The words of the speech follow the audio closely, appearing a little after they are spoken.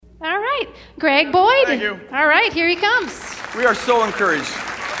right. Greg Boyd. Thank you. All right, here he comes. We are so encouraged.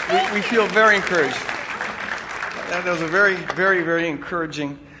 We feel very encouraged. That was a very, very, very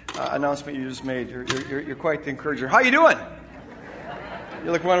encouraging announcement you just made. You're quite the encourager. How you doing?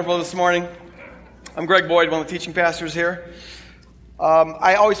 You look wonderful this morning. I'm Greg Boyd, one of the teaching pastors here.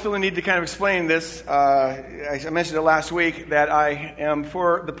 I always feel the need to kind of explain this. I mentioned it last week that I am,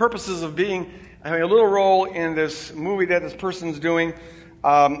 for the purposes of having a little role in this movie that this person's doing,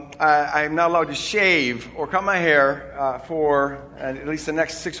 I'm not allowed to shave or cut my hair for at least the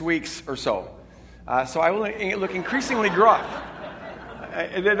next 6 weeks or so. So I will look increasingly gruff.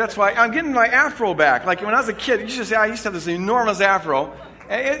 That's why I'm getting my afro back. Like when I was a kid, I used to have this enormous afro.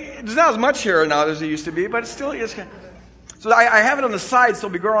 There's not as much hair now as there used to be, but it still is. So I have it on the side, so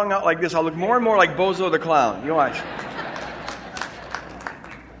it'll be growing out like this. I'll look more and more like Bozo the Clown. You watch.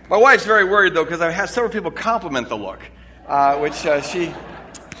 My wife's very worried, though, because I've had several people compliment the look, which she...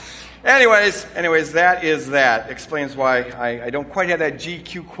 Anyways, that is that. Explains why I don't quite have that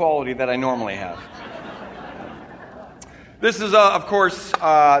GQ quality that I normally have. This is, of course, the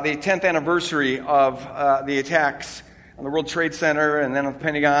 10th anniversary of the attacks on the World Trade Center and then on the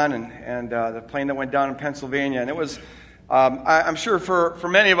Pentagon and the plane that went down in Pennsylvania. And it was, I'm sure for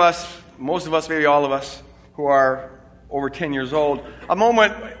many of us, most of us, maybe all of us, who are over 10 years old, a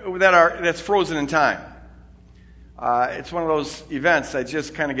moment that's frozen in time. It's one of those events that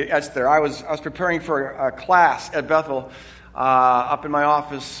just kind of get etched there. I was preparing for a class at Bethel up in my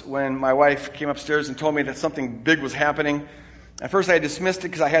office when my wife came upstairs and told me that something big was happening. At first I dismissed it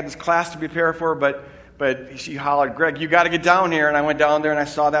because I had this class to prepare for, but she hollered, "Greg, you got to get down here." And I went down there and I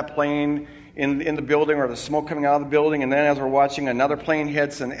saw that plane in the building, or the smoke coming out of the building, and then as we're watching, another plane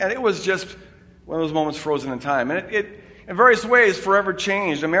hits, and it was just one of those moments frozen in time. And it in various ways forever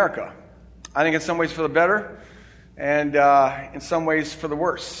changed America. I think in some ways for the better, and in some ways for the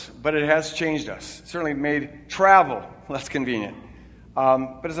worse. But it has changed us. It certainly made travel less convenient.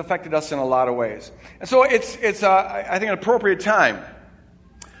 But it's affected us in a lot of ways. And so it's I think, an appropriate time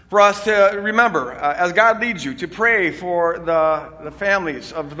for us to remember, as God leads you, to pray for the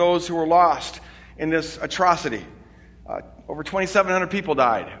families of those who were lost in this atrocity. Over 2,700 people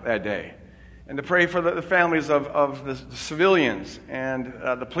died that day. And to pray for the families of the civilians and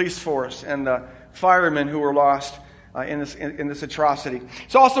the police force and the firemen who were lost in this atrocity.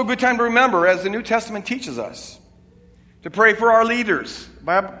 It's also a good time to remember, as the New Testament teaches us, to pray for our leaders.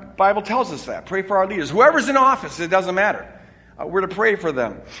 The Bible tells us that. Pray for our leaders. Whoever's in office, it doesn't matter. We're to pray for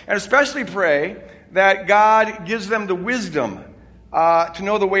them. And especially pray that God gives them the wisdom to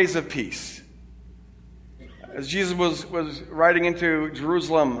know the ways of peace. As Jesus was riding into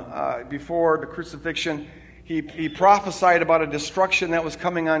Jerusalem before the crucifixion, he prophesied about a destruction that was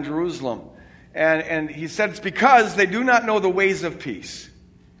coming on Jerusalem. And he said it's because they do not know the ways of peace.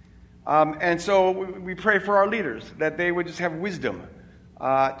 And so we pray for our leaders, that they would just have wisdom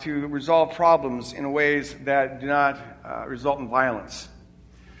to resolve problems in ways that do not result in violence.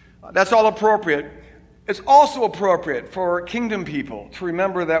 That's all appropriate. It's also appropriate for kingdom people to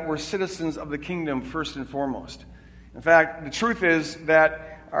remember that we're citizens of the kingdom first and foremost. In fact, the truth is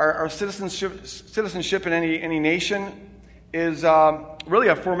that our citizenship in any nation is really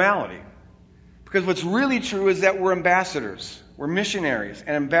a formality. Because what's really true is that we're ambassadors. We're missionaries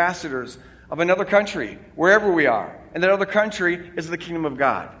and ambassadors of another country, wherever we are. And that other country is the kingdom of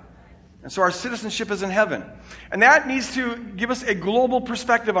God. And so our citizenship is in heaven. And that needs to give us a global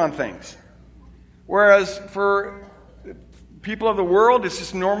perspective on things. Whereas for people of the world, it's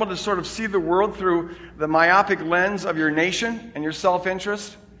just normal to sort of see the world through the myopic lens of your nation and your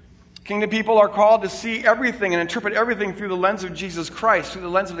self-interest. Kingdom people are called to see everything and interpret everything through the lens of Jesus Christ, through the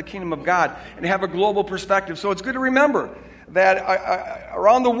lens of the kingdom of God, and have a global perspective. So it's good to remember that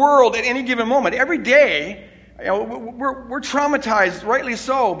around the world at any given moment, every day, we're traumatized, rightly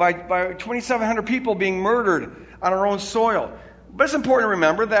so, by 2,700 people being murdered on our own soil. But it's important to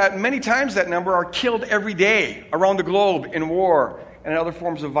remember that many times that number are killed every day around the globe in war and in other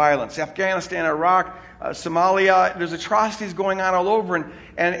forms of violence. Afghanistan, Iraq, Somalia, there's atrocities going on all over.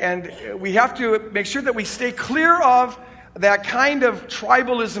 And we have to make sure that we stay clear of that kind of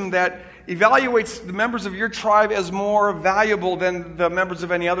tribalism that evaluates the members of your tribe as more valuable than the members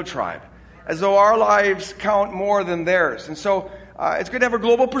of any other tribe, as though our lives count more than theirs. And so it's good to have a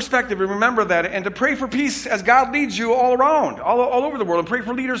global perspective and remember that, and to pray for peace as God leads you all around, all over the world, and pray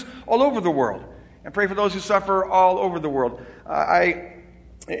for leaders all over the world, and pray for those who suffer all over the world. I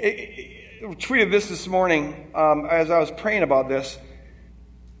tweeted this morning as I was praying about this,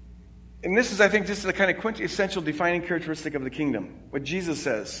 and this is, I think, just the kind of quintessential defining characteristic of the kingdom. What Jesus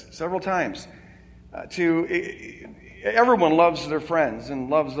says several times, everyone loves their friends and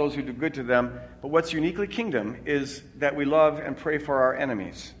loves those who do good to them, but what's uniquely kingdom is that we love and pray for our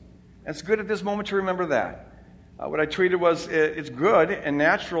enemies. And it's good at this moment to remember that. What I treated was it's good and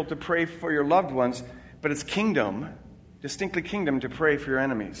natural to pray for your loved ones, but it's kingdom, distinctly kingdom, to pray for your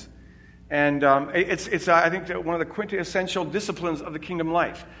enemies. And it's I think that one of the quintessential disciplines of the kingdom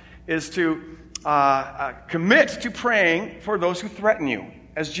life is to commit to praying for those who threaten you,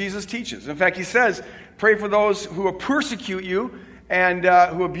 as Jesus teaches. In fact, he says, pray for those who will persecute you and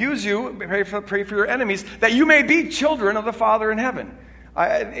who abuse you. Pray for your enemies, that you may be children of the Father in heaven.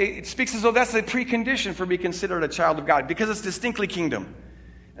 It speaks as though that's a precondition for being considered a child of God, because it's distinctly kingdom.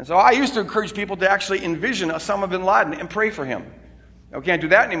 And so I used to encourage people to actually envision Osama bin Laden and pray for him. Now, we can't do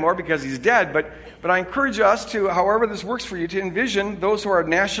that anymore because he's dead, but I encourage us to, however this works for you, to envision those who are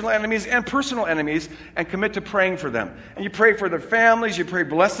national enemies and personal enemies and commit to praying for them. And you pray for their families, you pray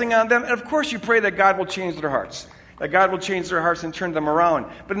blessing on them, and of course you pray that God will change their hearts. That God will change their hearts and turn them around.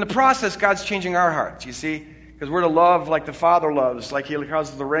 But in the process, God's changing our hearts, you see? Because we're to love like the Father loves, like He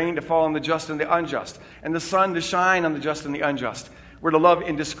causes the rain to fall on the just and the unjust, and the sun to shine on the just and the unjust. We're to love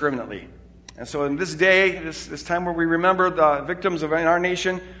indiscriminately. And so in this day, this time where we remember the victims in our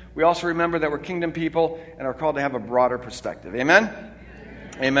nation, we also remember that we're kingdom people and are called to have a broader perspective. Amen?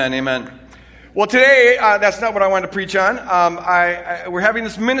 Amen, amen. Well, today, that's not what I wanted to preach on. We're having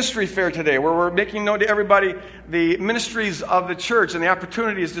this ministry fair today where we're making known to everybody the ministries of the church and the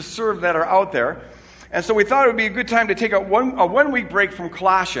opportunities to serve that are out there. And so we thought it would be a good time to take a one-week break from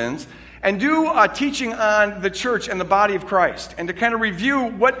Colossians and do a teaching on the church and the body of Christ, and to kind of review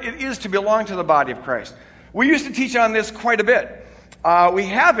what it is to belong to the body of Christ. We used to teach on this quite a bit. We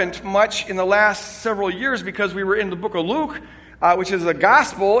haven't much in the last several years because we were in the book of Luke, which is a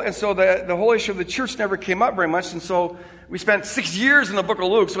gospel, and so the whole issue of the church never came up very much, and so we spent 6 years in the book of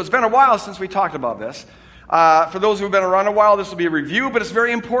Luke, so it's been a while since we talked about this. For those who have been around a while, this will be a review, but it's a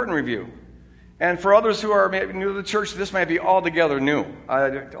very important review. And for others who are maybe new to the church, this might be altogether new,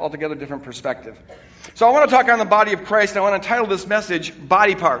 altogether different perspective. So I want to talk on the body of Christ, and I want to title this message,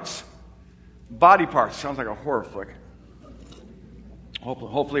 Body Parts. Body Parts. Sounds like a horror flick.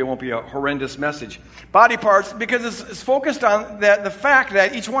 Hopefully it won't be a horrendous message. Body parts, because it's focused on the fact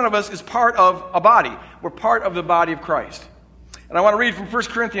that each one of us is part of a body. We're part of the body of Christ. And I want to read from 1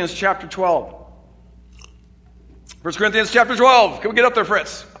 Corinthians chapter 12. 1 Corinthians chapter 12. Can we get up there,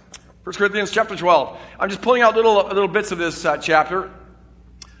 Fritz? 1 Corinthians chapter 12. I'm just pulling out little bits of this chapter,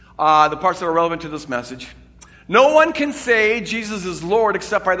 the parts that are relevant to this message. No one can say Jesus is Lord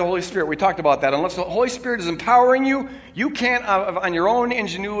except by the Holy Spirit. We talked about that. Unless the Holy Spirit is empowering you, you can't, on your own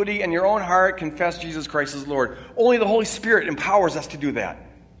ingenuity and your own heart, confess Jesus Christ as Lord. Only the Holy Spirit empowers us to do that.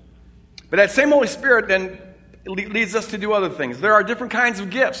 But that same Holy Spirit then leads us to do other things. There are different kinds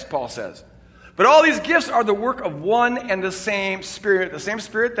of gifts, Paul says. But all these gifts are the work of one and the same Spirit. The same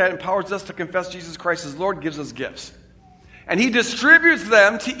Spirit that empowers us to confess Jesus Christ as Lord gives us gifts. And He distributes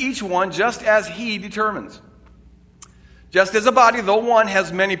them to each one just as He determines. Just as a body, though one,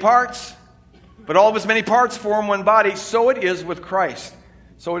 has many parts, but all of its many parts form one body, so it is with Christ.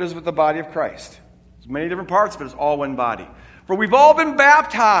 So it is with the body of Christ. There's many different parts, but it's all one body. For we've all been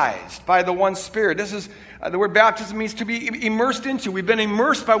baptized by the one Spirit. This is the word baptism means to be immersed into. We've been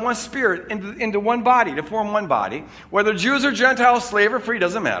immersed by one Spirit into one body, to form one body. Whether Jews or Gentiles, slave or free,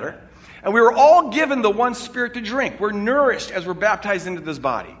 doesn't matter. And we were all given the one Spirit to drink. We're nourished as we're baptized into this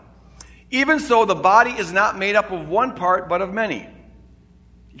body. Even so, the body is not made up of one part, but of many.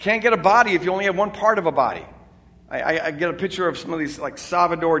 You can't get a body if you only have one part of a body. I get a picture of some of these like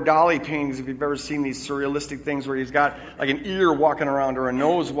Salvador Dali paintings, if you've ever seen these surrealistic things where he's got like an ear walking around or a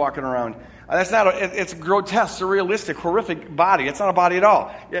nose walking around. It's a grotesque, surrealistic, horrific body. It's not a body at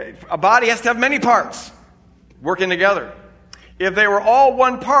all. A body has to have many parts working together. If they were all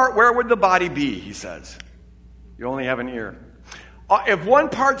one part, where would the body be, he says? You only have an ear. If one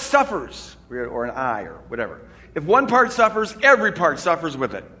part suffers, or an eye, or whatever, if one part suffers, every part suffers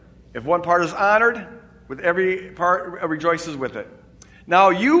with it. If one part is honored, with every part rejoices with it. Now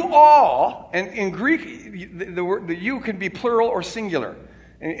you all, and in Greek, the you can be plural or singular.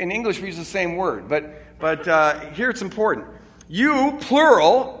 In English, we use the same word, but here it's important. You,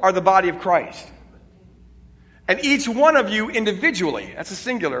 plural, are the body of Christ. And each one of you individually, that's a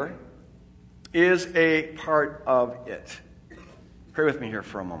singular, is a part of it. Pray with me here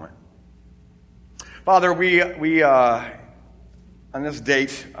for a moment. Father, we on this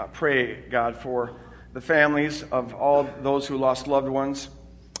date pray, God, for the families of all those who lost loved ones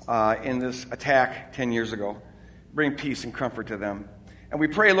in this attack 10 years ago. Bring peace and comfort to them. And we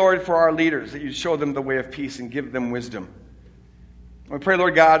pray, Lord, for our leaders, that you show them the way of peace and give them wisdom. We pray,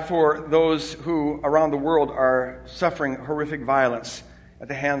 Lord God, for those who around the world are suffering horrific violence at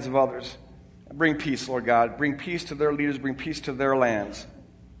the hands of others. Bring peace, Lord God. Bring peace to their leaders. Bring peace to their lands.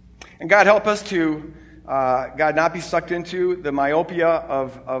 And God, help us to, God, not be sucked into the myopia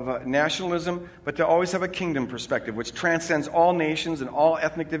of nationalism, but to always have a kingdom perspective, which transcends all nations and all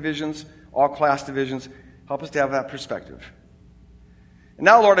ethnic divisions, all class divisions. Help us to have that perspective. And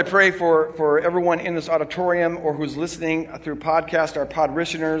now, Lord, I pray for everyone in this auditorium or who's listening through podcast, our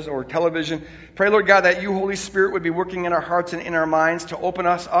podritioners or television. Pray, Lord God, that you, Holy Spirit, would be working in our hearts and in our minds to open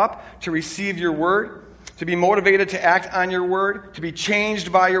us up to receive your word, to be motivated to act on your word, to be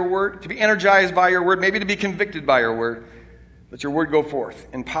changed by your word, to be energized by your word, maybe to be convicted by your word. Let your word go forth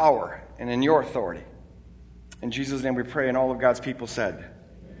in power and in your authority. In Jesus' name we pray, and all of God's people said,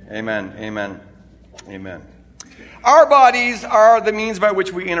 amen, amen, amen. Our bodies are the means by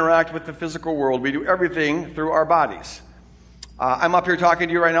which we interact with the physical world. We do everything through our bodies. I'm up here talking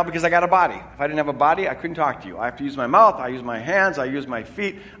to you right now because I got a body. If I didn't have a body, I couldn't talk to you. I have to use my mouth, I use my hands, I use my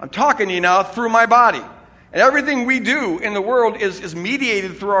feet. I'm talking to you now through my body. And everything we do in the world is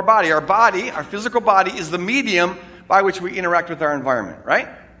mediated through our body. Our body, our physical body, is the medium by which we interact with our environment, right?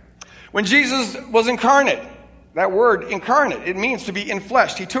 When Jesus was incarnate, that word incarnate, it means to be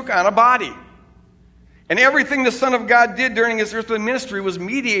enfleshed. He took on a body. And everything the Son of God did during his earthly ministry was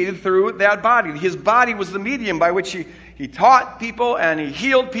mediated through that body. His body was the medium by which he taught people, and he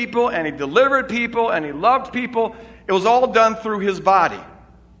healed people, and he delivered people, and he loved people. It was all done through his body.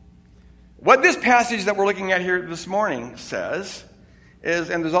 What this passage that we're looking at here this morning says is,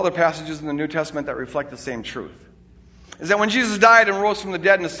 and there's other passages in the New Testament that reflect the same truth, is that when Jesus died and rose from the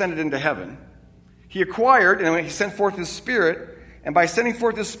dead and ascended into heaven, he acquired, and when he sent forth his Spirit, and by sending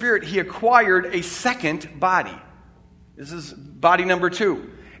forth his Spirit, he acquired a second body. This is body number 2.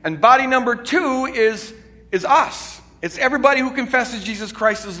 And body number 2 is us. It's everybody who confesses Jesus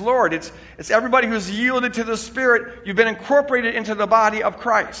Christ as Lord. It's everybody who's yielded to the Spirit. You've been incorporated into the body of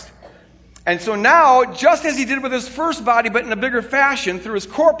Christ. And so now, just as he did with his first body, but in a bigger fashion, through his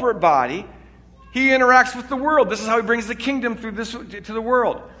corporate body, he interacts with the world. This is how he brings the kingdom through this to the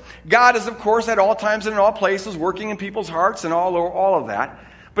world. God is, of course, at all times and in all places, working in people's hearts and all of that.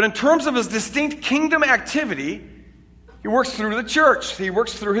 But in terms of his distinct kingdom activity, he works through the church. He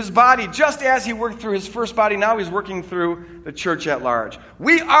works through his body. Just as he worked through his first body, now he's working through the church at large.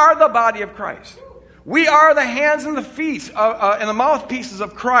 We are the body of Christ. We are the hands and the feet and the mouthpieces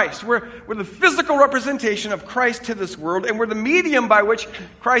of Christ. We're the physical representation of Christ to this world, and we're the medium by which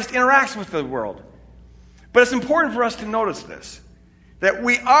Christ interacts with the world. But it's important for us to notice this, that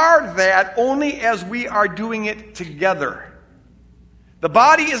we are that only as we are doing it together. The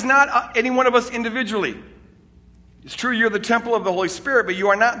body is not any one of us individually. It's true you're the temple of the Holy Spirit, but you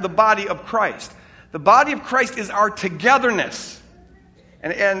are not the body of Christ. The body of Christ is our togetherness.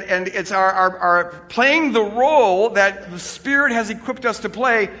 And it's our playing the role that the Spirit has equipped us to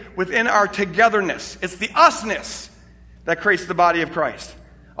play within our togetherness. It's the usness that creates the body of Christ.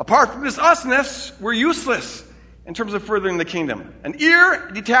 Apart from this usness, we're useless in terms of furthering the kingdom. An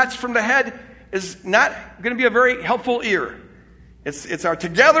ear detached from the head is not going to be a very helpful ear. It's our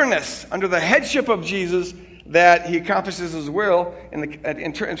togetherness under the headship of Jesus that he accomplishes his will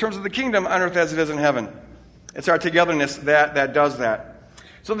in terms of the kingdom on earth as it is in heaven. It's our togetherness that does that.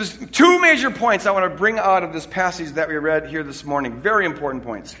 So there's 2 major points I want to bring out of this passage that we read here this morning. Very important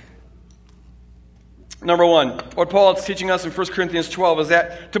points. Number 1, what Paul is teaching us in 1 Corinthians 12 is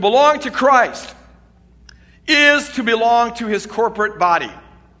that to belong to Christ is to belong to his corporate body.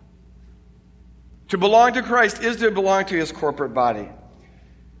 To belong to Christ is to belong to his corporate body.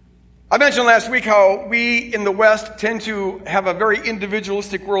 I mentioned last week how we in the West tend to have a very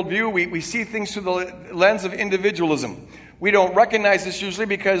individualistic worldview. We see things through the lens of individualism. We don't recognize this usually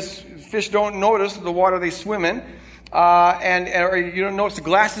because fish don't notice the water they swim in, or you don't notice the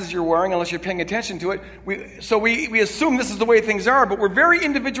glasses you're wearing unless you're paying attention to it. So we assume this is the way things are, but we're very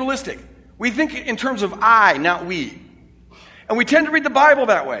individualistic. We think in terms of I, not we. And we tend to read the Bible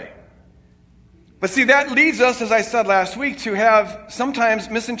that way. But see, that leads us, as I said last week, to have sometimes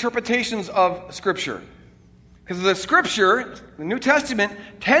misinterpretations of Scripture. Because the Scripture, the New Testament,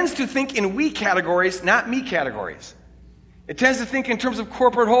 tends to think in we categories, not me categories. It tends to think in terms of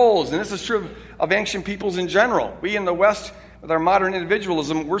corporate wholes, and this is true of ancient peoples in general. We in the West, with our modern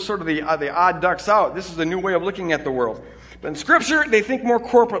individualism, we're sort of the odd ducks out. This is a new way of looking at the world. But in Scripture, they think more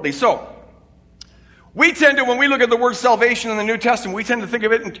corporately. So, we tend to, when we look at the word salvation in the New Testament, we tend to think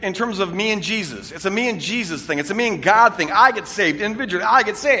of it in terms of me and Jesus. It's a me and Jesus thing. It's a me and God thing. I get saved individually. I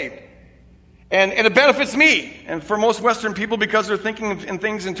get saved. And it benefits me. And for most Western people, because they're thinking in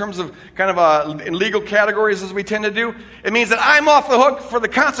things in terms of kind of in legal categories as we tend to do, it means that I'm off the hook for the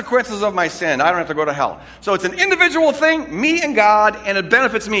consequences of my sin. I don't have to go to hell. So it's an individual thing, me and God, and it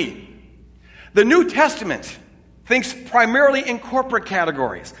benefits me. The New Testament thinks primarily in corporate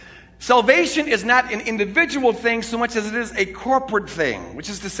categories. Salvation is not an individual thing so much as it is a corporate thing, which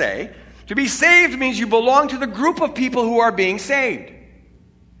is to say, to be saved means you belong to the group of people who are being saved.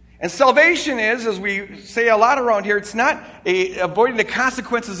 And salvation is, as we say a lot around here, it's not avoiding the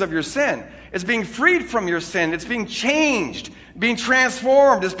consequences of your sin. It's being freed from your sin. It's being changed, being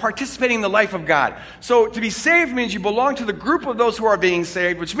transformed, is participating in the life of God. So to be saved means you belong to the group of those who are being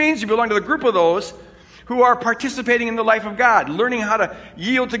saved, which means you belong to the group of those who are participating in the life of God, learning how to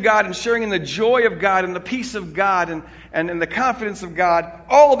yield to God and sharing in the joy of God and the peace of God and in the confidence of God.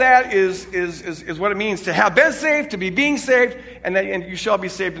 All that is what it means to have been saved, to be being saved, and you shall be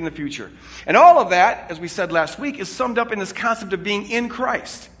saved in the future. And all of that, as we said last week, is summed up in this concept of being in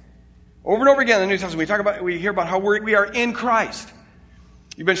Christ. Over and over again in the New Testament, we hear about how we are in Christ.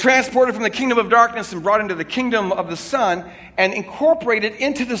 You've been transported from the kingdom of darkness and brought into the kingdom of the Son and incorporated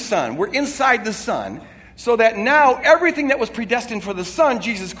into the Son. We're inside the Son, so that now everything that was predestined for the Son,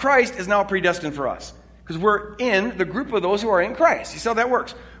 Jesus Christ, is now predestined for us. Because we're in the group of those who are in Christ. You see how that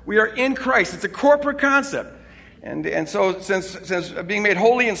works? We are in Christ. It's a corporate concept. And so since being made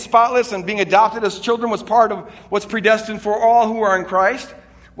holy and spotless and being adopted as children was part of what's predestined for all who are in Christ,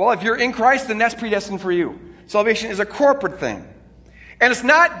 well, if you're in Christ, then that's predestined for you. Salvation is a corporate thing. And it's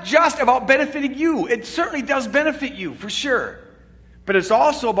not just about benefiting you. It certainly does benefit you, for sure. But it's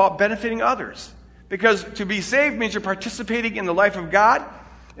also about benefiting others. Because to be saved means you're participating in the life of God,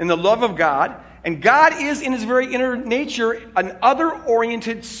 in the love of God, and God is in his very inner nature an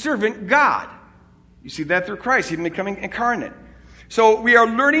other-oriented servant God. You see that through Christ, even becoming incarnate. So we are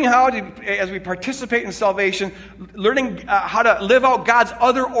learning how to, as we participate in salvation, learning how to live out God's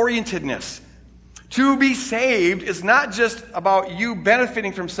other-orientedness. To be saved is not just about you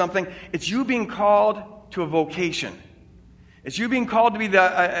benefiting from something, it's you being called to a vocation. It's you being called to be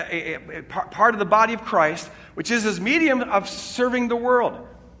a part of the body of Christ, which is his medium of serving the world.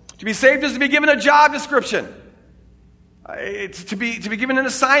 To be saved is to be given a job description. It's to be given an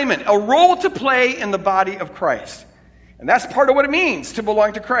assignment, a role to play in the body of Christ. And that's part of what it means to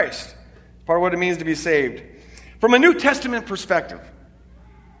belong to Christ. Part of what it means to be saved. From a New Testament perspective,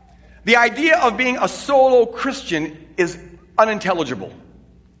 the idea of being a solo Christian is unintelligible.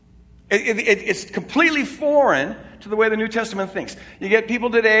 It's completely foreign to the way the New Testament thinks. You get people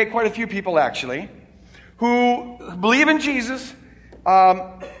today, quite a few people actually, who believe in Jesus,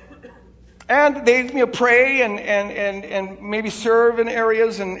 and they pray and maybe serve in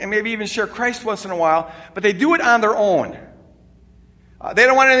areas and maybe even share Christ once in a while, but they do it on their own. They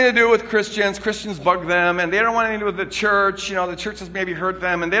don't want anything to do with Christians. Christians bug them, and they don't want anything to do with the church. The church has maybe hurt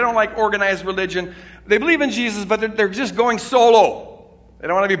them, and they don't like organized religion. They believe in Jesus, but they're just going solo. They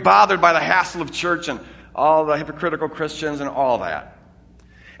don't want to be bothered by the hassle of church and all the hypocritical Christians and all that.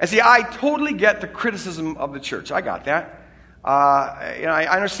 And see, I totally get the criticism of the church. I got that. I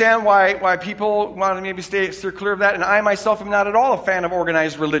understand why people want to maybe steer clear of that, and I myself am not at all a fan of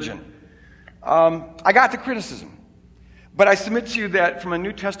organized religion. I got the criticism. But I submit to you that from a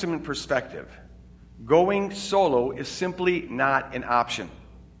New Testament perspective, going solo is simply not an option.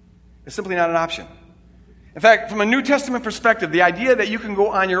 It's simply not an option. In fact, from a New Testament perspective, the idea that you can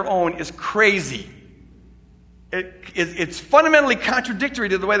go on your own is crazy. It's fundamentally contradictory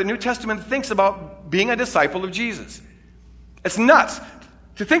to the way the New Testament thinks about being a disciple of Jesus. It's nuts.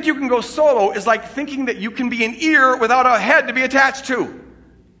 To think you can go solo is like thinking that you can be an ear without a head to be attached to.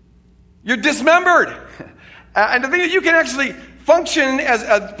 You're dismembered. And to think that you can actually function as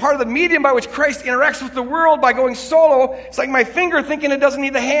a part of the medium by which Christ interacts with the world by going solo, it's like my finger thinking it doesn't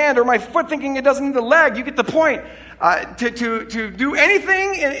need the hand or my foot thinking it doesn't need the leg. You get the point. To do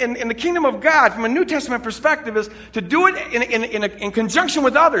anything in the kingdom of God from a New Testament perspective is to do it in conjunction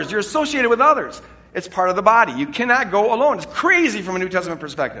with others. You're associated with others. It's part of the body. You cannot go alone. It's crazy from a New Testament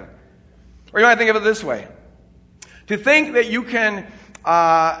perspective. Or you might think of it this way. To think that you can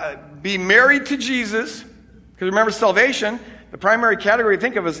be married to Jesus, because remember salvation, the primary category to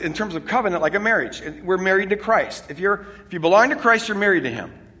think of is in terms of covenant, like a marriage. We're married to Christ. If you belong to Christ, you're married to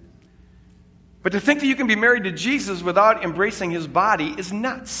him. But to think that you can be married to Jesus without embracing his body is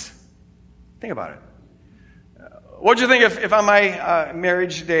nuts. Think about it. What would you think if on my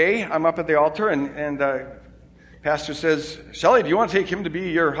marriage day, I'm up at the altar and pastor says, Shelley, do you want to take him to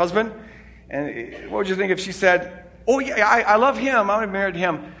be your husband? And what would you think if she said, oh yeah, I love him, I want to be married to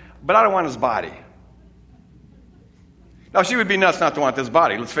him, but I don't want his body. Now, she would be nuts not to want this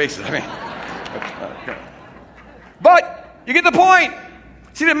body, let's face it. Okay. But you get the point.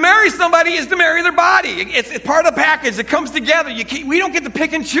 See, to marry somebody is to marry their body. It's part of the package. It comes together. We don't get to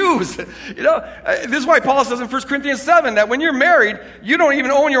pick and choose. This is why Paul says in 1 Corinthians 7 that when you're married, you don't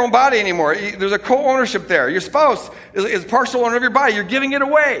even own your own body anymore. There's a co-ownership there. Your spouse is partial owner of your body. You're giving it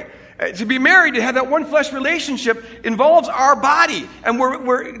away. To be married, to have that one flesh relationship involves our body.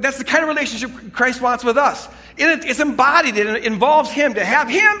 And that's the kind of relationship Christ wants with us. It's embodied. It involves Him. To have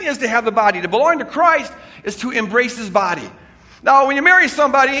Him is to have the body. To belong to Christ is to embrace His body. Now, when you marry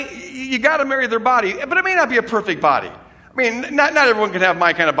somebody, you got to marry their body, but it may not be a perfect body. I mean, not everyone can have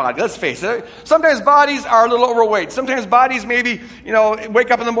my kind of body. Let's face it. Sometimes bodies are a little overweight. Sometimes bodies maybe, wake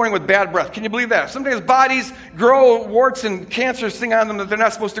up in the morning with bad breath. Can you believe that? Sometimes bodies grow warts and cancers thing on them that they're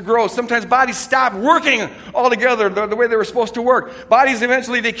not supposed to grow. Sometimes bodies stop working altogether the way they were supposed to work. Bodies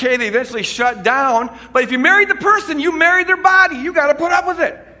eventually decay. They eventually shut down. But if you married the person, you married their body. You got to put up with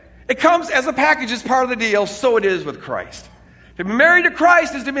it. It comes as a package, as part of the deal. So it is with Christ. To be married to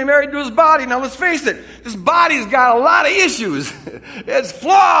Christ is to be married to His body. Now let's face it, this body's got a lot of issues. It's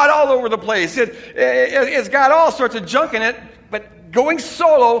flawed all over the place. It's got all sorts of junk in it, but going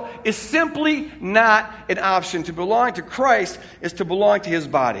solo is simply not an option. To belong to Christ is to belong to His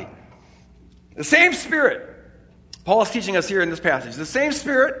body. The same Spirit, Paul is teaching us here in this passage, the same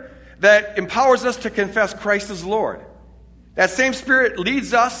Spirit that empowers us to confess Christ as Lord. That same Spirit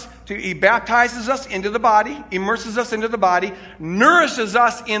leads us He baptizes us into the body, immerses us into the body, nourishes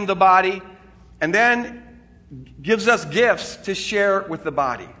us in the body, and then gives us gifts to share with the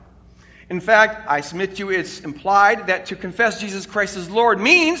body. In fact, I submit to you, it's implied that to confess Jesus Christ as Lord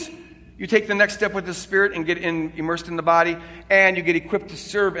means you take the next step with the Spirit and get immersed in the body, and you get equipped to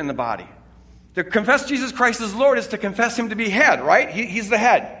serve in the body. To confess Jesus Christ as Lord is to confess Him to be head, right? He's the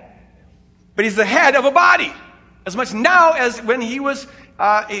head. But He's the head of a body. As much now as when He was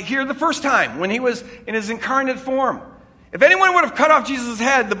here the first time, when He was in His incarnate form. If anyone would have cut off Jesus'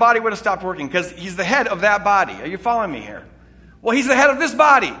 head, the body would have stopped working because He's the head of that body. Are you following me here? Well, He's the head of this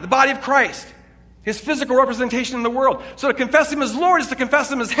body, the body of Christ, His physical representation in the world. So to confess Him as Lord is to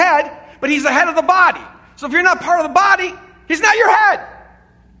confess Him as head, but He's the head of the body. So if you're not part of the body, He's not your head.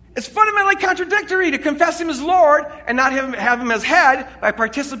 It's fundamentally contradictory to confess Him as Lord and not have Him as head by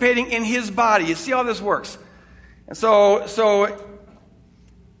participating in His body. You see how this works? And so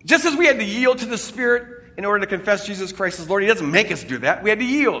just as we had to yield to the Spirit in order to confess Jesus Christ as Lord, He doesn't make us do that. We had to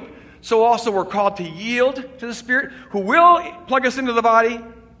yield. So also we're called to yield to the Spirit, who will plug us into the body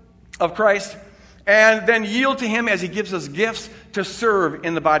of Christ, and then yield to Him as He gives us gifts to serve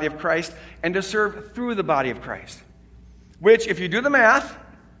in the body of Christ and to serve through the body of Christ. Which, if you do the math,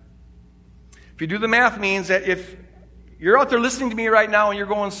 means that if you're out there listening to me right now and you're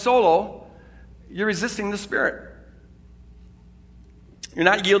going solo, you're resisting the Spirit. You're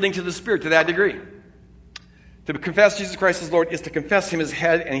not yielding to the Spirit to that degree. To confess Jesus Christ as Lord is to confess Him as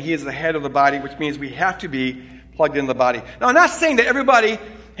head, and He is the head of the body, which means we have to be plugged into the body. Now, I'm not saying that everybody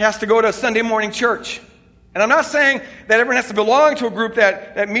has to go to Sunday morning church. And I'm not saying that everyone has to belong to a group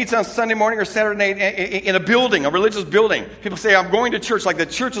that meets on Sunday morning or Saturday night in a building, a religious building. People say, I'm going to church like the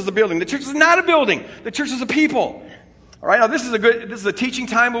church is a building. The church is not a building. The church is a people. All right, now this is a teaching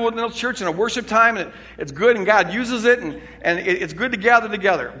time within the church and a worship time, and it's good, and God uses it, and it's good to gather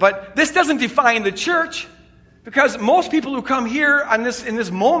together. But this doesn't define the church, because most people who come here in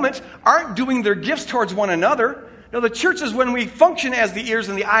this moment aren't doing their gifts towards one another. No, the church is when we function as the ears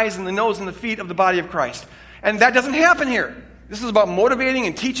and the eyes and the nose and the feet of the body of Christ. And that doesn't happen here. This is about motivating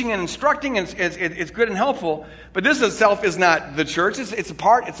and teaching and instructing, and it's good and helpful. But this itself is not the church. It's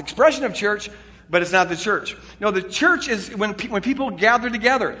expression of church, but it's not the church. No, the church is when people gather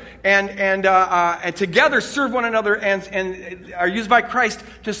together and together serve one another and are used by Christ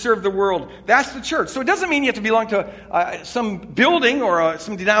to serve the world. That's the church. So it doesn't mean you have to belong to some building or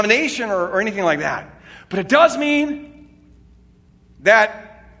some denomination or anything like that. But it does mean that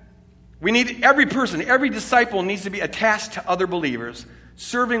we need every person, every disciple needs to be attached to other believers,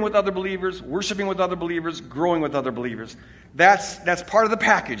 serving with other believers, worshiping with other believers, growing with other believers. That's part of the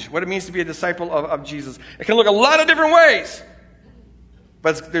package, what it means to be a disciple of Jesus. It can look a lot of different ways,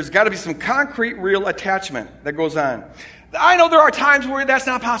 but there's got to be some concrete, real attachment that goes on. I know there are times where that's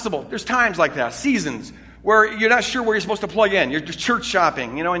not possible. There's times like that, seasons, where you're not sure where you're supposed to plug in. You're just church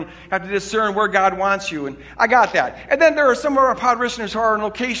shopping, and you have to discern where God wants you. And I got that. And then there are some of our parishioners who are in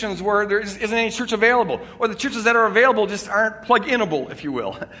locations where there isn't any church available, or the churches that are available just aren't plug-inable, if you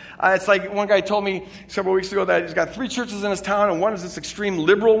will. It's like one guy told me several weeks ago that he's got 3 churches in his town, and one is this extreme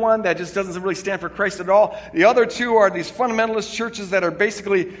liberal one that just doesn't really stand for Christ at all. The other 2 are these fundamentalist churches that are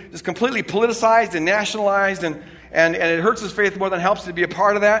basically just completely politicized and nationalized, and it hurts his faith more than helps to be a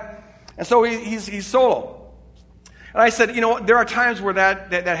part of that. And so he's solo. And I said, there are times where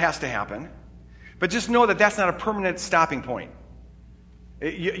that has to happen. But just know that that's not a permanent stopping point.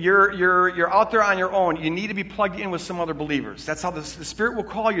 You're out there on your own. You need to be plugged in with some other believers. That's how the Spirit will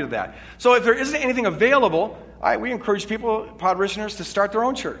call you to that. So if there isn't anything available, we encourage people, parishioners, to start their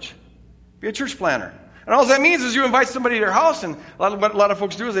own church. Be a church planner. And all that means is you invite somebody to your house, and what a lot of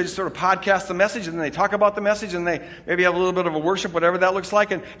folks do is they just sort of podcast the message, and then they talk about the message, and they maybe have a little bit of a worship, whatever that looks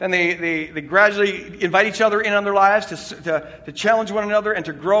like, and then they gradually invite each other in on their lives to challenge one another and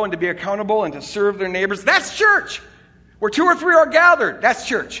to grow and to be accountable and to serve their neighbors. That's church. Where 2 or 3 are gathered, that's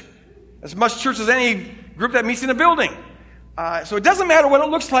church. As much church as any group that meets in a building. So it doesn't matter what it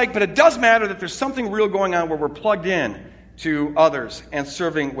looks like, but it does matter that there's something real going on where we're plugged in to others and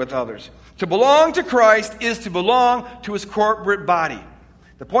serving with others. To belong to Christ is to belong to his corporate body.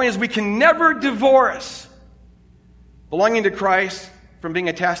 The point is we can never divorce belonging to Christ from being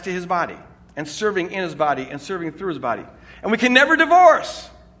attached to his body and serving in his body and serving through his body. And we can never divorce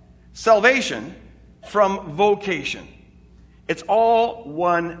salvation from vocation. It's all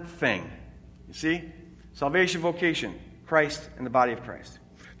one thing. You see? Salvation, vocation, Christ, and the body of Christ.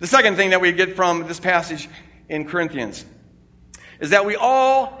 The second thing that we get from this passage in Corinthians is that we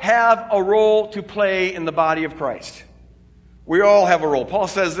all have a role to play in the body of Christ. We all have a role. Paul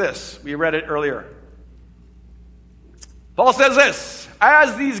says this. We read it earlier. Paul says this,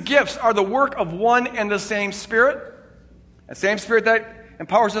 as these gifts are the work of one and the same Spirit, the same Spirit that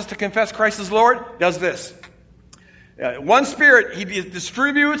empowers us to confess Christ as Lord, does this. One Spirit, he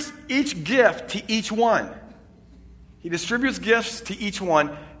distributes each gift to each one. He distributes gifts to each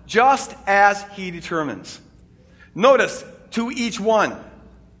one just as he determines. Notice, to each one.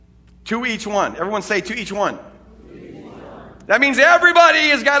 To each one. Everyone say, to each one. That means everybody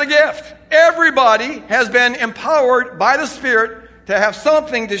has got a gift. Everybody has been empowered by the Spirit to have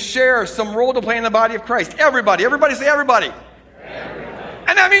something to share, some role to play in the body of Christ. Everybody. Everybody say everybody.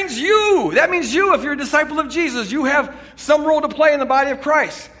 And that means you. That means you, if you're a disciple of Jesus, you have some role to play in the body of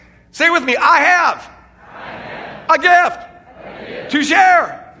Christ. Say with me, I have a gift to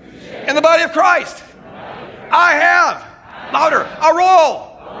share in the body of Christ. I have, louder, a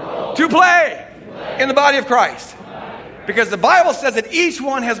role to play in the body of Christ. Because the Bible says that each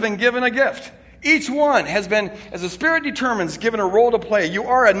one has been given a gift. Each one has been, as the Spirit determines, given a role to play. You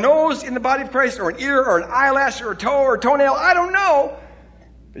are a nose in the body of Christ, or an ear, or an eyelash, or a toe, or a toenail. I don't know.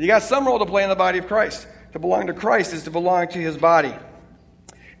 But you got some role to play in the body of Christ. To belong to Christ is to belong to his body.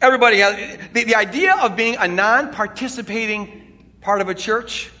 Everybody has, the idea of being a non-participating part of a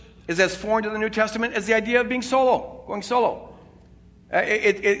church is as foreign to the New Testament as the idea of being solo, going solo.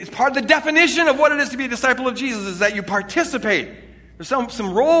 It's part of the definition of what it is to be a disciple of Jesus, is that you participate. There's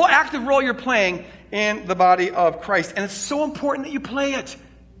some role, active role you're playing in the body of Christ. And it's so important that you play it.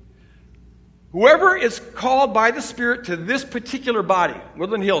 Whoever is called by the Spirit to this particular body,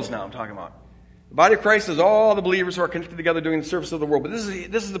 Woodland Hills now I'm talking about. The body of Christ is all the believers who are connected together doing the service of the world. But this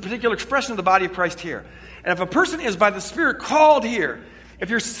is the particular expression of the body of Christ here. And if a person is by the Spirit called here, if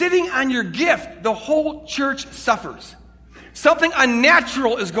you're sitting on your gift, the whole church suffers. Something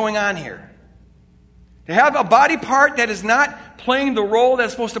unnatural is going on here. To have a body part that is not playing the role that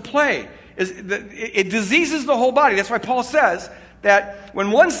it's supposed to play, it diseases the whole body. That's why Paul says that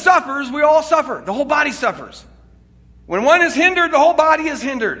when one suffers, we all suffer. The whole body suffers. When one is hindered, the whole body is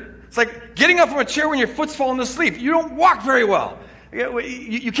hindered. It's like getting up from a chair when your foot's falling asleep. You don't walk very well.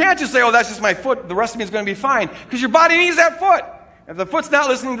 You can't just say, oh, that's just my foot. The rest of me is going to be fine. Because your body needs that foot. If the foot's not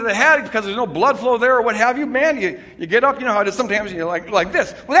listening to the head because there's no blood flow there or what have you, man, you get up, you know how it is sometimes, you're like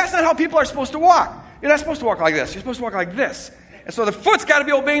this. Well, that's not how people are supposed to walk. You're not supposed to walk like this. You're supposed to walk like this. And so the foot's got to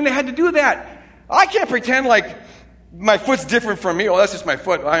be obeying the head to do that. I can't pretend like my foot's different from me. Oh, that's just my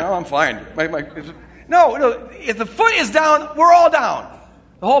foot. I'm fine. No. If the foot is down, we're all down.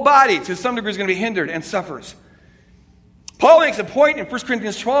 The whole body, to some degree, is going to be hindered and suffers. Paul makes a point in 1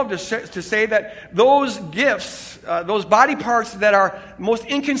 Corinthians 12 to say that those gifts, those body parts that are most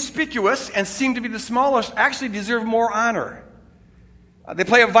inconspicuous and seem to be the smallest, actually deserve more honor. They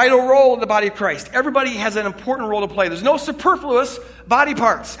play a vital role in the body of Christ. Everybody has an important role to play. There's no superfluous body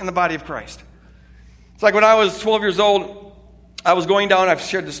parts in the body of Christ. It's like when I was 12 years old, I was going down, I've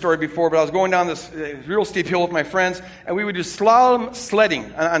shared this story before, but I was going down this real steep hill with my friends, and we would do slalom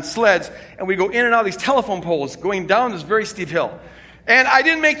sledding on sleds, and we'd go in and out of these telephone poles going down this very steep hill. And I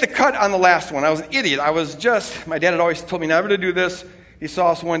didn't make the cut on the last one. I was an idiot. My dad had always told me never to do this. He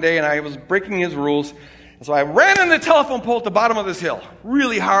saw us one day, and I was breaking his rules. And so I ran into the telephone pole at the bottom of this hill,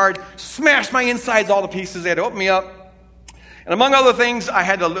 really hard, smashed my insides all to pieces. They had to open me up. And among other things,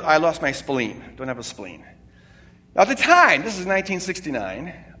 I lost my spleen. Don't have a spleen. Now, at the time, this is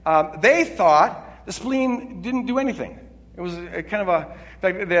 1969, they thought the spleen didn't do anything. It was a kind of a, I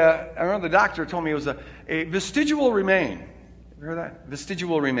remember the doctor told me it was a vestigial remain. You heard that?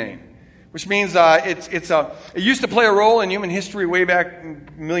 Vestigial remain. Which means it used to play a role in human history way back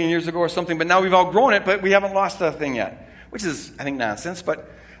a million years ago or something, but now we've outgrown it, but we haven't lost the thing yet. Which is, I think, nonsense. But,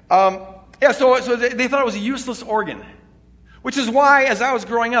 so they thought it was a useless organ. Which is why, as I was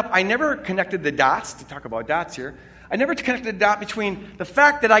growing up, I never connected the dots, to talk about dots here, I never connected the dot between the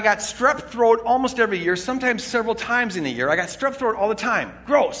fact that I got strep throat almost every year, sometimes several times in a year. I got strep throat all the time.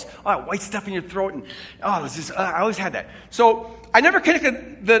 Gross. White stuff in your throat. And I always had that. So I never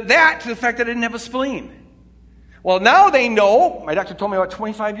connected that to the fact that I didn't have a spleen. Well, now they know, my doctor told me about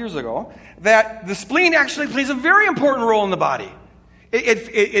 25 years ago, that the spleen actually plays a very important role in the body.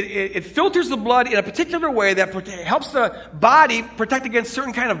 It filters the blood in a particular way that helps the body protect against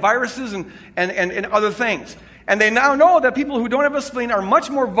certain kind of viruses and other things. And they now know that people who don't have a spleen are much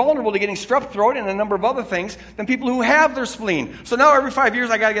more vulnerable to getting strep throat and a number of other things than people who have their spleen. So now every 5 years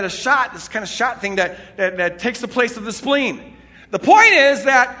I got to get a shot, this kind of shot thing that takes the place of the spleen. The point is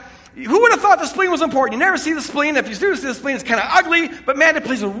that who would have thought the spleen was important? You never see the spleen. If you do see the spleen, it's kind of ugly, but man, it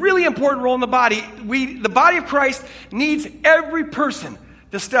plays a really important role in the body. The body of Christ needs every person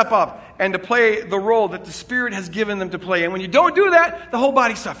to step up and to play the role that the Spirit has given them to play. And when you don't do that, the whole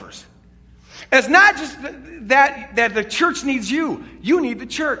body suffers. And it's not just that the church needs you. You need the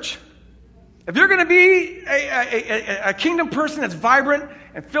church. If you're going to be a kingdom person that's vibrant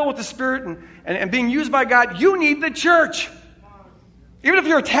and filled with the Spirit and being used by God, you need the church. Even if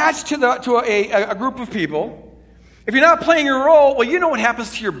you're attached to a group of people, if you're not playing your role, well, you know what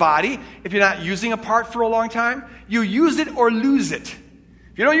happens to your body if you're not using a part for a long time. You use it or lose it.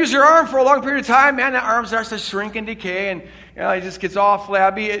 If you don't use your arm for a long period of time, man, that arm starts to shrink and decay, and it just gets all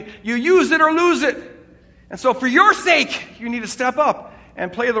flabby. You use it or lose it. And so for your sake, you need to step up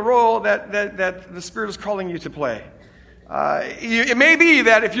and play the role that the Spirit is calling you to play. It may be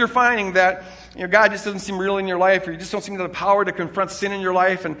that if you're finding that God just doesn't seem real in your life, or you just don't seem to have the power to confront sin in your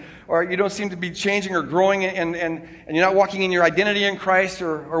life, or you don't seem to be changing or growing, and you're not walking in your identity in Christ,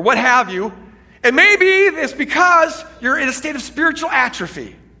 or what have you, it may be it's because you're in a state of spiritual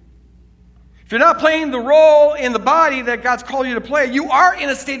atrophy. If you're not playing the role in the body that God's called you to play, you are in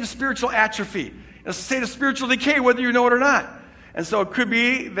a state of spiritual atrophy, in a state of spiritual decay, whether you know it or not. And so it could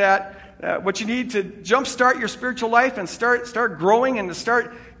be that what you need to jumpstart your spiritual life and start growing and to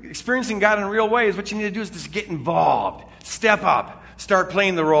start experiencing God in real ways, what you need to do is just get involved, step up, start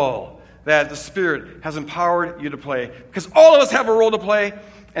playing the role that the Spirit has empowered you to play. Because all of us have a role to play,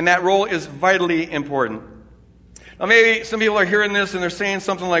 and that role is vitally important. Now, maybe some people are hearing this and they're saying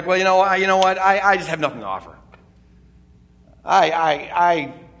something like, well, you know what, I just have nothing to offer.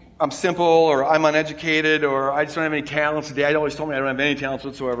 I'm simple, or I'm uneducated, or I just don't have any talents. Dad always told me I don't have any talents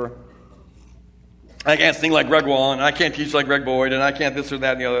whatsoever. I can't sing like Greg Wallen, and I can't teach like Greg Boyd, and I can't this or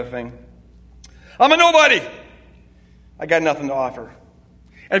that and the other thing. I'm a nobody. I got nothing to offer.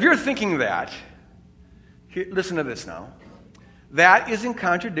 And if you're thinking that, listen to this now. That is in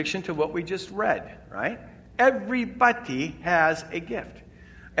contradiction to what we just read, right? Everybody has a gift.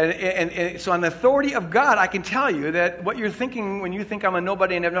 And so on the authority of God, I can tell you that what you're thinking when you think I'm a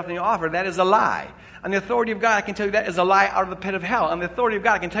nobody and have nothing to offer, that is a lie. On the authority of God, I can tell you that is a lie out of the pit of hell. On the authority of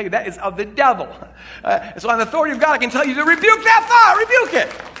God, I can tell you that is of the devil. So on the authority of God, I can tell you to rebuke that thought.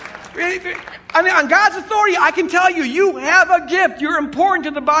 Rebuke it. I mean, on God's authority, I can tell you, you have a gift. You're important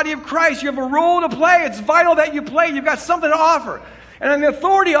to the body of Christ. You have a role to play. It's vital that you play. You've got something to offer. And on the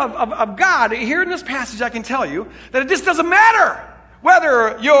authority of God, here in this passage, I can tell you that it just doesn't matter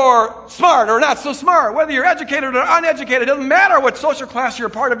whether you're smart or not so smart, whether you're educated or uneducated. It doesn't matter what social class you're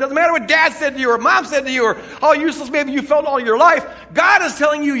a part of. It doesn't matter what dad said to you or mom said to you or how useless maybe you felt all your life. God is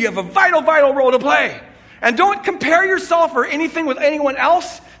telling you you have a vital, vital role to play. And don't compare yourself or anything with anyone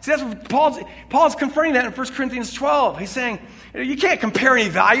else. See, that's what Paul's confronting that in 1 Corinthians 12. He's saying, you can't compare and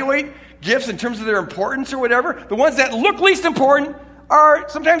evaluate gifts in terms of their importance or whatever. The ones that look least important are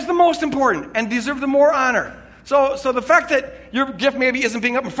sometimes the most important and deserve the more honor. So the fact that your gift maybe isn't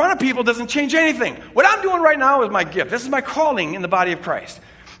being up in front of people doesn't change anything. What I'm doing right now is my gift. This is my calling in the body of Christ.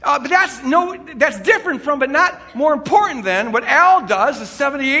 But that's different from, but not more important than, what Al does, the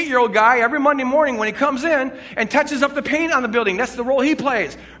 78-year-old guy, every Monday morning when he comes in and touches up the paint on the building. That's the role he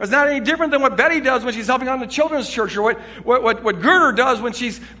plays. It's not any different than what Betty does when she's helping on the children's church, or what Gerder does when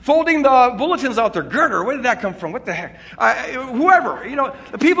she's folding the bulletins out there. Gerder, where did that come from? What the heck? Whoever,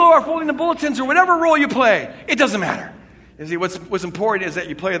 the people who are folding the bulletins, or whatever role you play, it doesn't matter. You see, what's important is that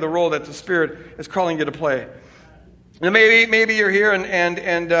you play the role that the Spirit is calling you to play. Now maybe you're here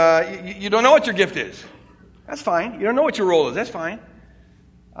and you don't know what your gift is. That's fine. You don't know what your role is. That's fine.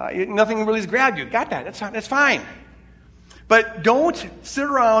 Nothing really has grabbed you. Got that. That's fine. But don't sit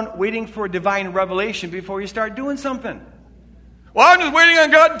around waiting for a divine revelation before you start doing something. Well, I'm just waiting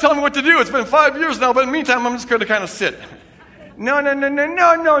on God to tell me what to do. It's been 5 years now, but in the meantime, I'm just going to kind of sit. No.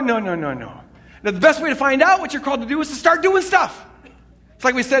 Now, the best way to find out what you're called to do is to start doing stuff. It's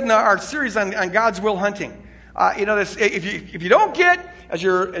like we said in our series on God's will hunting. If you don't get, as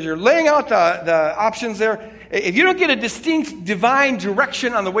you're laying out the options there, if you don't get a distinct divine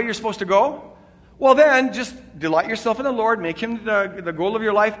direction on the way you're supposed to go, well then just delight yourself in the Lord, make Him the goal of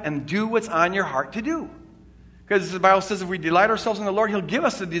your life, and do what's on your heart to do. Because the Bible says if we delight ourselves in the Lord, He'll give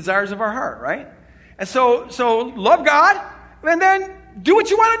us the desires of our heart, right? And so love God, and then do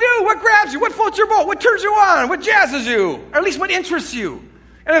what you want to do. What grabs you? What floats your boat? What turns you on? What jazzes you? Or at least what interests you?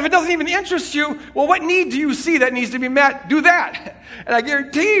 And if it doesn't even interest you, well, what need do you see that needs to be met? Do that. And I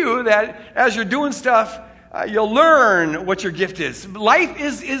guarantee you that as you're doing stuff, you'll learn what your gift is. Life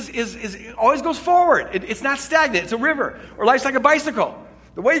is always goes forward. It's not stagnant. It's a river. Or life's like a bicycle.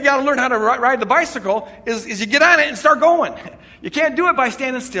 The way you got to learn how to ride the bicycle is you get on it and start going. You can't do it by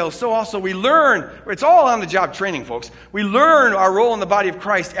standing still. So also we learn. It's all on the job training, folks. We learn our role in the body of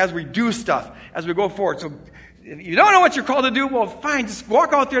Christ as we do stuff, as we go forward. So if you don't know what you're called to do, well, fine. Just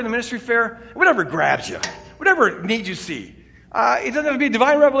walk out there in the ministry fair. Whatever grabs you. Whatever need you see. It doesn't have to be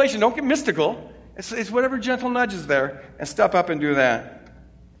divine revelation. Don't get mystical. It's whatever gentle nudge is there. And step up and do that.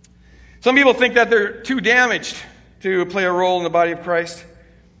 Some people think that they're too damaged to play a role in the body of Christ.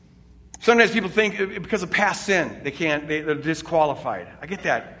 Sometimes people think because of past sin, they're disqualified. I get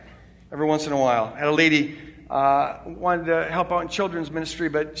that every once in a while. I had a lady wanted to help out in children's ministry,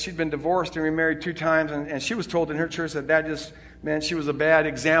 but she'd been divorced and remarried 2 times, and she was told in her church that just meant she was a bad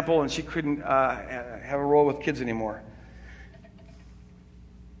example and she couldn't have a role with kids anymore.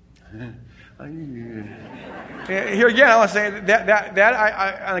 Here again, I want to say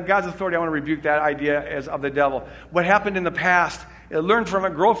that on God's authority, I want to rebuke that idea as of the devil. What happened in the past, learn from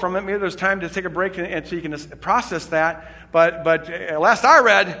it, grow from it. Maybe there's time to take a break and so you can process that. But last I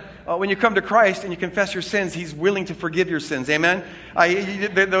read, when you come to Christ and you confess your sins, He's willing to forgive your sins. Amen?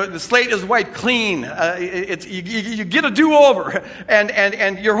 The slate is wiped clean. You get a do-over.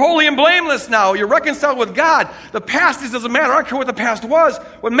 And you're holy and blameless now. You're reconciled with God. The past doesn't matter. I don't care what the past was.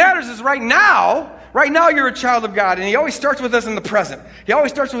 What matters is right now. Right now you're a child of God, and He always starts with us in the present. He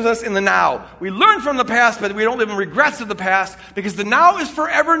always starts with us in the now. We learn from the past, but we don't live in regrets of the past, because the now is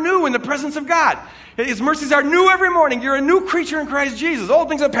forever new in the presence of God. His mercies are new every morning. You're a new creature in Christ Jesus. Old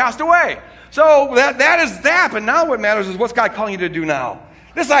things have passed away. So that is that, but now what matters is what's God calling you to do now.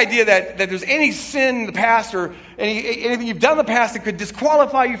 This idea that there's any sin in the past or anything you've done in the past that could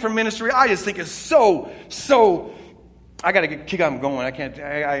disqualify you from ministry, I just think is so I got to keep on going. I got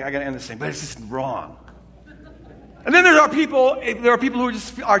to end this thing. But it's just wrong. And then there are people who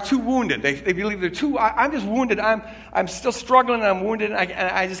just are too wounded. They believe they're too, I'm just wounded. I'm still struggling and I'm wounded and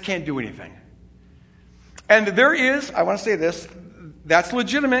I just can't do anything. And there is, I want to say this, that's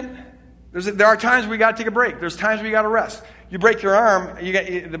legitimate. There are times we got to take a break. There's times we got to rest. You break your arm,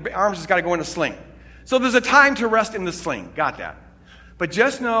 the arm's just got to go in a sling. So there's a time to rest in the sling. Got that. But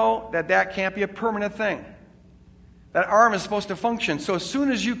just know that can't be a permanent thing. That arm is supposed to function. So as soon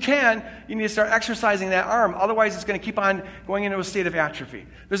as you can, you need to start exercising that arm. Otherwise, it's going to keep on going into a state of atrophy.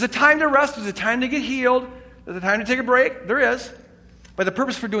 There's a time to rest. There's a time to get healed. There's a time to take a break. There is. But the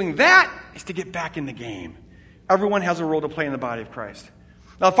purpose for doing that is to get back in the game. Everyone has a role to play in the body of Christ.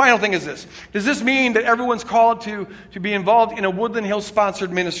 Now, the final thing is this. Does this mean that everyone's called to be involved in a Woodland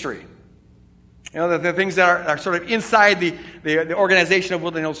Hills-sponsored ministry? You know, the things that are sort of inside the organization of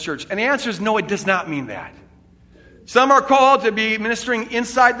Woodland Hills Church. And the answer is no, it does not mean that. Some are called to be ministering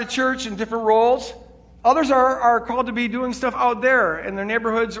inside the church in different roles. Others are called to be doing stuff out there in their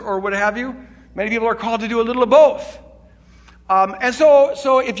neighborhoods or what have you. Many people are called to do a little of both. And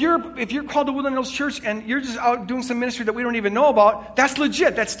so if you're called to Woodland Hills Church and you're just out doing some ministry that we don't even know about, that's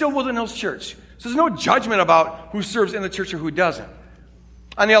legit. That's still Woodland Hills Church. So there's no judgment about who serves in the church or who doesn't.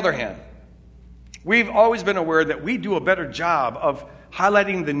 On the other hand, we've always been aware that we do a better job of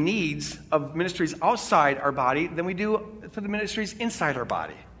highlighting the needs of ministries outside our body than we do for the ministries inside our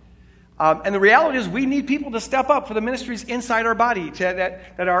body. And the reality is we need people to step up for the ministries inside our body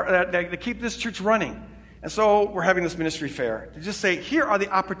that keep this church running. And so we're having this ministry fair to just say, here are the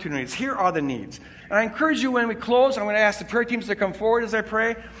opportunities, here are the needs. And I encourage you when we close, I'm going to ask the prayer teams to come forward as I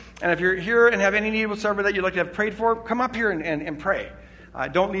pray. And if you're here and have any need whatsoever that you'd like to have prayed for, come up here and pray.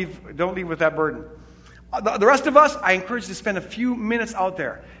 Don't leave with that burden. The rest of us, I encourage you to spend a few minutes out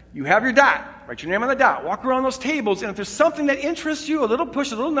there. You have your dot. Write your name on the dot. Walk around those tables. And if there's something that interests you, a little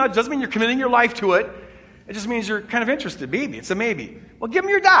push, a little nudge, doesn't mean you're committing your life to it. It just means you're kind of interested. Maybe. It's a maybe. Well, give them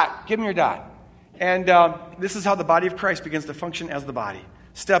your dot. Give them your dot. And this is how the body of Christ begins to function as the body.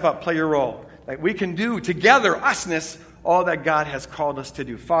 Step up, play your role. Like we can do together, usness, all that God has called us to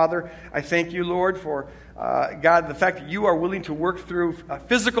do. Father, I thank you, Lord, for, God, the fact that you are willing to work through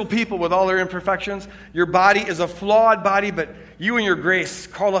physical people with all their imperfections. Your body is a flawed body, but you in your grace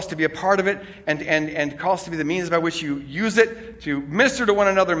call us to be a part of it and call us to be the means by which you use it to minister to one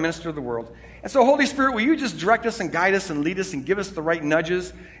another and minister to the world. And so, Holy Spirit, will you just direct us and guide us and lead us and give us the right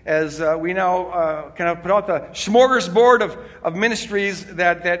nudges as we now kind of put out the smorgasbord of ministries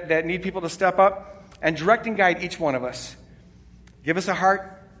that need people to step up and direct and guide each one of us. Give us a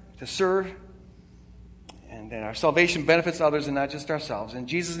heart to serve and that our salvation benefits others and not just ourselves. In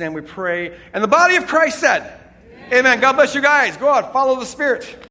Jesus' name we pray. And the body of Christ said, Amen. God bless you guys. Go out, follow the Spirit.